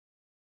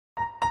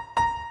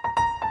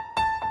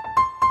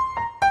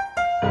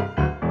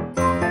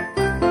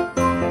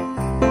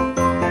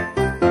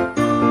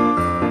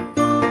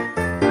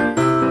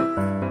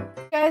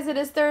it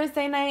is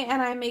Thursday night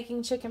and I'm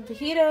making chicken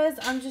fajitas.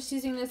 I'm just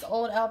using this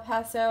old El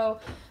Paso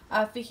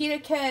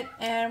fajita kit,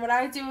 and what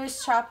I do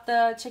is chop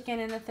the chicken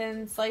into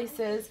thin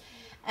slices,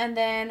 and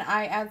then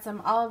I add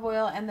some olive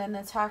oil and then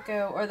the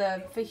taco or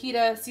the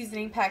fajita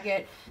seasoning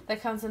packet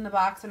that comes in the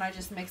box, and I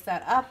just mix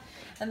that up.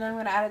 And then I'm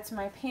going to add it to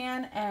my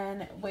pan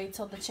and wait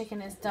till the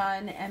chicken is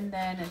done, and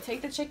then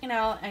take the chicken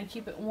out and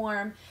keep it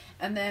warm,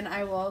 and then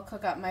I will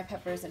cook up my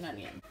peppers and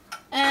onion.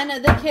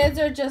 And the kids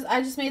are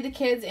I just made the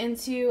kids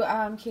into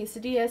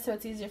quesadillas so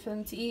it's easier for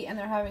them to eat, and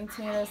they're having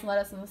tomatoes and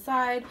lettuce on the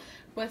side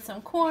with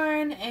some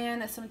corn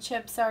and some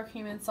chips, sour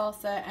cream and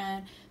salsa,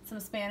 and some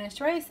Spanish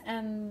rice,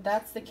 and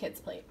that's the kids'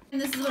 plate. And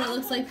this is what it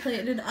looks like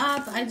plated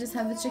up. I just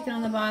have the chicken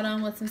on the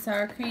bottom with some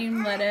sour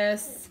cream,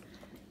 lettuce,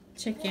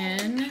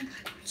 chicken,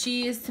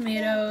 cheese,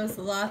 tomatoes,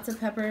 lots of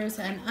peppers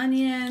and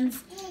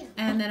onions,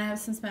 and then I have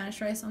some Spanish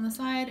rice on the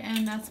side,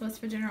 and that's what's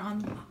for dinner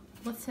on,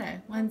 what's today?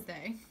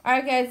 Wednesday.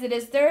 Alright guys, it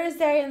is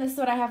Thursday, and this is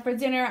what I have for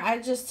dinner. I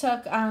just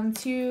took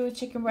 2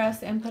 chicken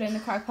breasts and put it in the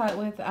crock pot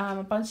with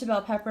a bunch of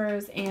bell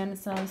peppers and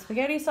some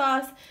spaghetti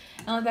sauce,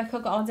 and let that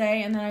cook all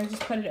day, and then I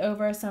just put it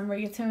over some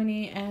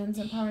rigatoni and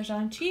some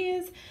Parmesan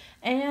cheese,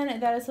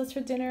 and that is what's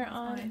for dinner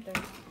on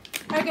Thursday.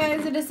 Alright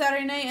guys, it is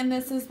Saturday night, and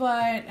this is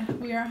what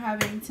we are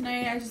having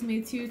tonight. I just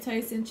made 2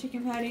 Tyson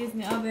chicken patties in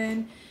the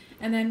oven.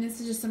 And then this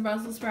is just some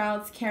Brussels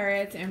sprouts,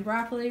 carrots, and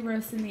broccoli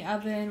roasted in the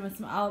oven with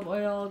some olive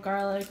oil,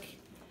 garlic,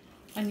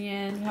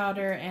 onion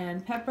powder,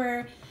 and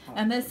pepper.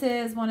 And this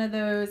is one of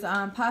those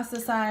pasta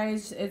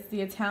size. It's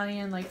the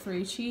Italian, like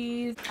 3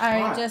 cheese.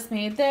 I just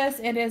made this.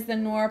 It is the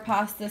Knorr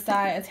pasta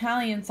size,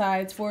 Italian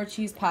size, 4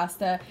 cheese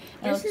pasta.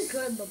 This is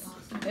good, the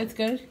pasta. It's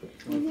good?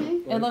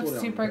 Mm-hmm. It looks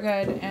super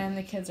good, and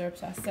the kids are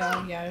obsessed.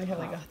 So yeah, we have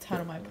like a ton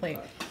on my plate.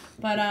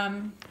 But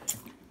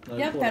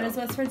yep, that is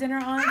what's for dinner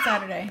on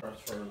Saturday.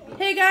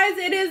 Hey guys,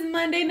 it is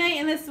Monday night,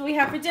 and this is what we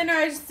have for dinner.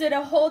 I just did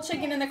a whole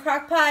chicken in the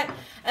crock pot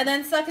and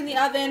then stuck in the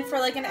oven for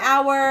like an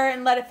hour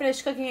and let it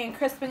finish cooking and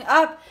crisping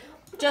up.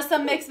 Just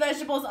some mixed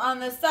vegetables on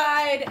the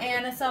side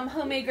and some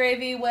homemade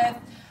gravy with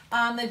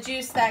the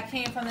juice that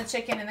came from the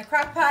chicken in the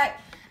crock pot,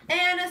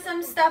 and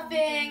some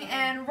stuffing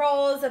and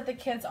rolls that the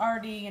kids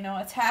already,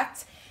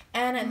 attacked.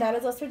 And that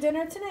is what's for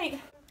dinner tonight.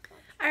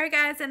 Alright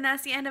guys, and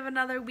that's the end of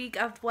another week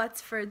of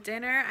What's for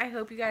Dinner. I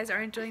hope you guys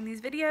are enjoying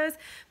these videos.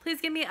 Please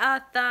give me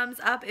a thumbs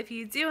up if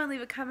you do, and leave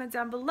a comment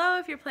down below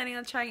if you're planning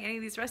on trying any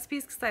of these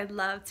recipes, because I'd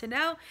love to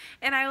know.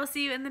 And I will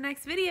see you in the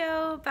next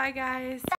video. Bye guys.